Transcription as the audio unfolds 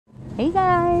Hey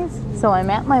guys, so I'm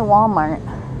at my Walmart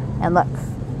and look,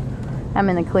 I'm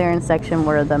in the clearance section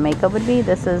where the makeup would be.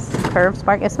 This is Curve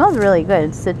Spark. It smells really good.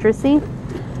 It's citrusy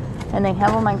and they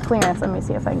have them on clearance. Let me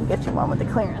see if I can get you one with the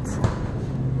clearance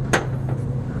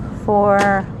for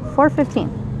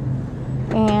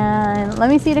 $4.15. And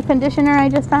let me see the conditioner I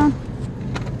just found.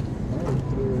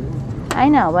 I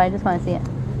know, but I just want to see it.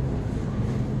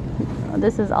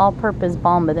 This is all-purpose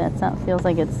balm, but that feels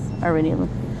like it's already.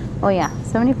 Oh yeah,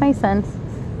 75 cents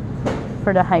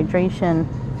for the hydration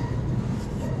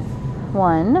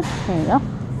one. There you go.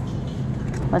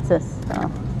 What's this?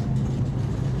 Oh.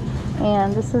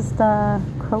 And this is the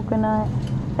coconut.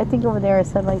 I think over there it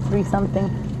said like 3 something.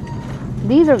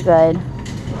 These are good.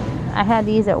 I had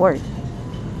these at work.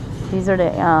 These are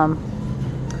the hand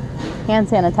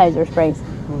sanitizer sprays.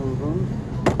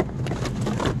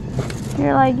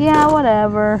 You're like, yeah,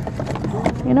 whatever.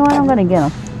 You know what? I'm gonna get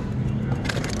them.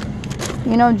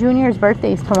 You know, Junior's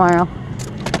birthday's tomorrow.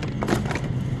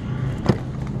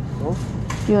 Oh.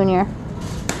 Junior.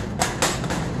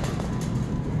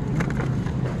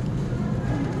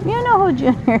 You know who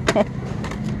Junior is.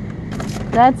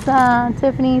 That's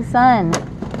Tiffany's son.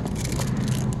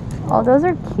 Oh, those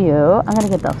are cute. I'm gonna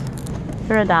get those.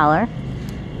 They're $1.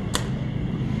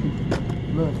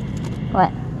 Look.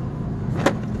 What?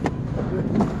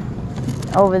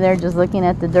 Over there just looking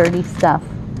at the dirty stuff.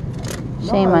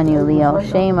 Shame on you, Leo.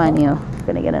 Shame on you.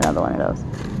 Gonna get another one of those.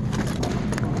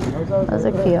 Those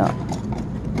are cute.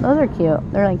 Those are cute.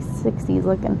 They're like 60s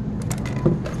looking.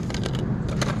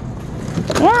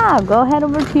 Yeah, go head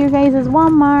over to your guys'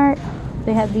 Walmart.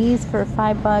 They have these for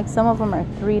 $5. Some of them are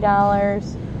 $3,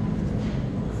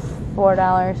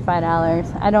 $4,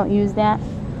 $5. I don't use that.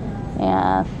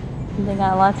 Yeah, they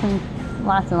got lots and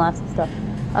lots of stuff.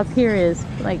 Up here is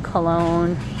like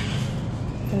cologne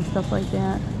and stuff like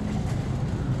that.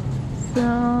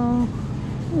 So,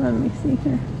 let me see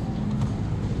here.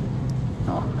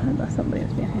 Oh, I thought somebody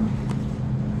was behind me.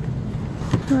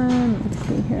 Let me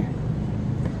see here.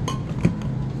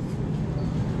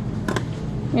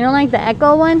 You don't like the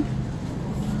Echo one?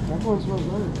 That one smells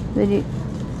good. Did you?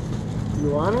 You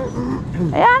want it?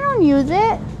 Yeah, I don't use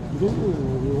it. You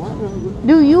want it?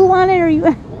 Do you want it or you?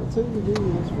 I'll tell you to do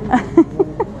it.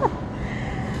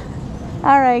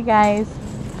 Alright guys,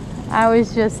 I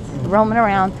was just roaming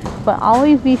around, but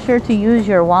always be sure to use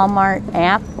your Walmart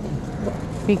app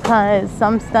because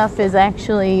some stuff is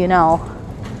actually, you know,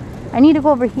 I need to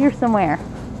go over here somewhere.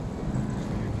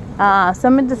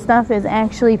 Some of the stuff is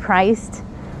actually priced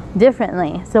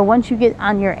differently, so once you get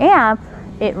on your app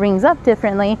it rings up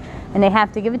differently and they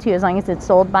have to give it to you as long as it's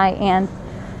sold by and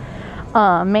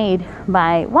made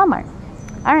by Walmart.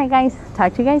 Alright guys,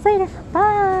 talk to you guys later.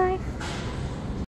 Bye.